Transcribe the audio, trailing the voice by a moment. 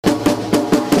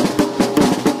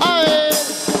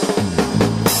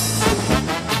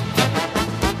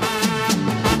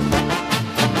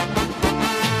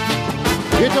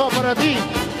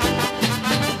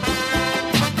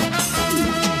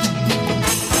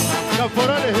Las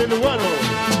forales de Lugano,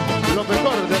 lo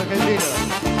mejor de Argentina.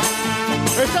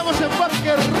 Estamos en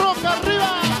Parque Roca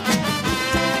Arriba.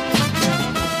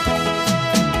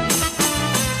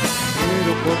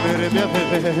 Quiero ponerme a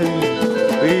beber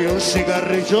y un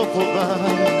cigarrillo fumar,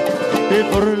 y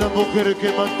por la mujer que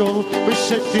mató mi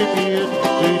sentimiento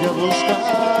ir a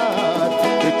buscar.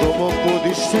 Y cómo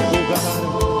pudiste jugar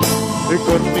y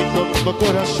con mi tonto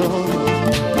corazón,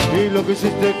 y lo que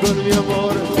hiciste con mi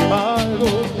amor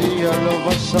algún día lo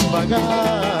vas a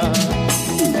pagar.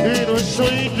 Y no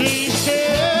soy triste,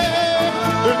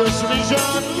 no es mi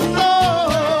llanto,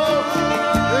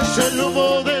 es el humo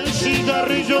del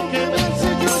cigarrillo que me hace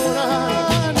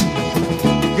llorar.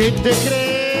 ¿Qué te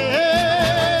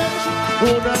crees?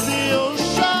 Una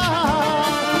diosa,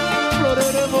 flor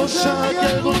hermosa que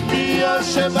algún día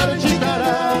se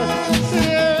marchitará.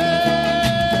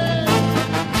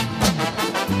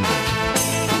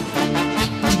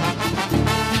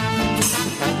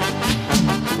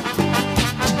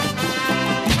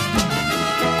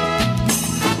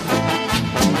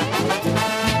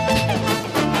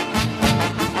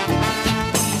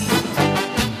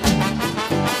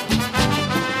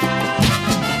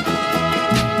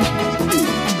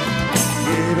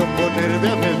 Ponerme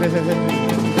a beber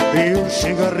y un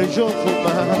cigarrillo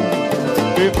fumar,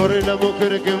 y por la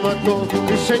mujer que mató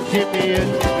mi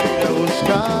sentimiento ir a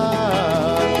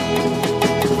buscar.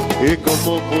 Y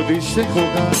cómo pudiste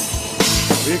jugar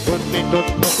y con mi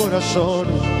tonto corazón,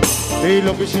 y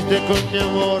lo que hiciste con mi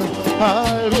amor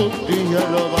algún día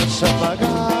lo vas a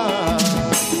pagar.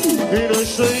 Y no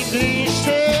soy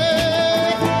triste,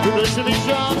 no es mi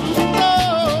llanto,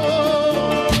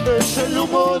 es el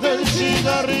humo del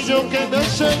cigarrillo que me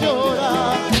hace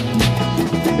llorar.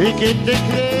 ¿Y quién te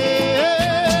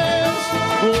crees?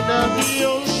 Una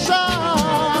diosa,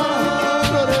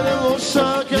 flor hermosa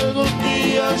que algún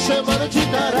día se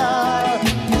marchitará.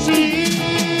 Sí.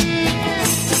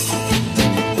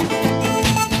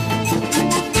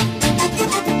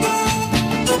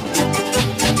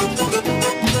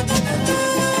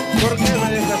 ¿Por qué me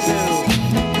dejas ser?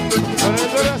 Con el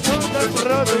corazón tan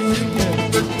roto y triste.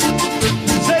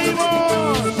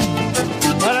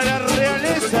 Para la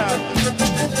realeza.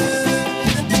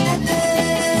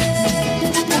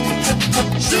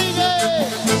 Sigue,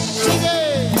 sigue.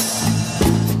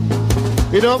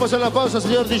 Y nos vamos a la pausa,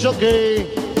 señor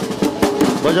DJ.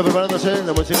 Vaya preparándose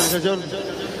la musicalización.